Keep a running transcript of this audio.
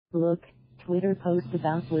Look, Twitter post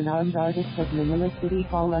about one-armed artist at Manila City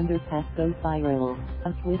Hall underpass goes viral.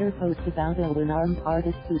 A Twitter post about a one-armed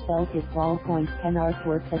artist who sells his ballpoint pen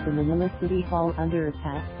artworks at the Manila City Hall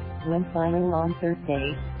underpass went viral on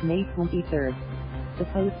Thursday, May 23rd. The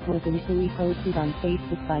post was initially posted on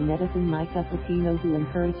Facebook by netizen Micah Patino, who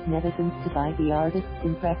encouraged netizens to buy the artist's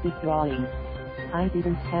impressive drawings. I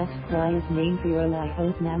didn't catch Playa's name, pero I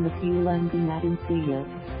hope na masiulan din natin siya,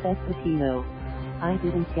 said Patino. I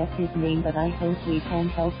didn't get his name, but I hope we can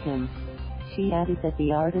help him. She added that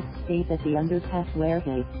the artist stays at the underpass where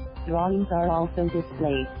his drawings are also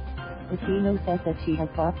displayed. Patino said that she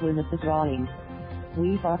had bought one of the drawings.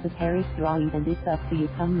 We bought the Paris drawing and it's up to you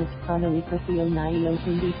kung mas panali presyo na iyo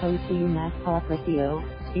hindi po sa iyo nagpa presyo,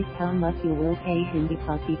 it's how much you will pay him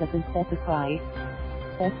because he doesn't set the price,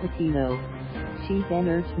 said Patino. She then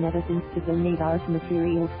urged netizens to donate art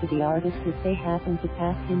materials to the artist if they happen to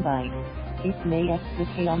pass him by. It may extra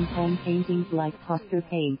pay on home paintings like poster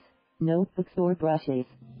paints, notebooks or brushes.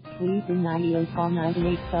 Please in iyo pa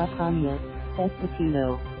 98 sa kanya, said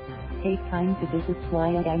Patino. Take time to visit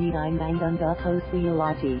Playa Ganidimanganga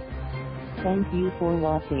Sociology. Thank you for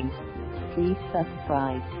watching. Please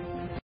subscribe.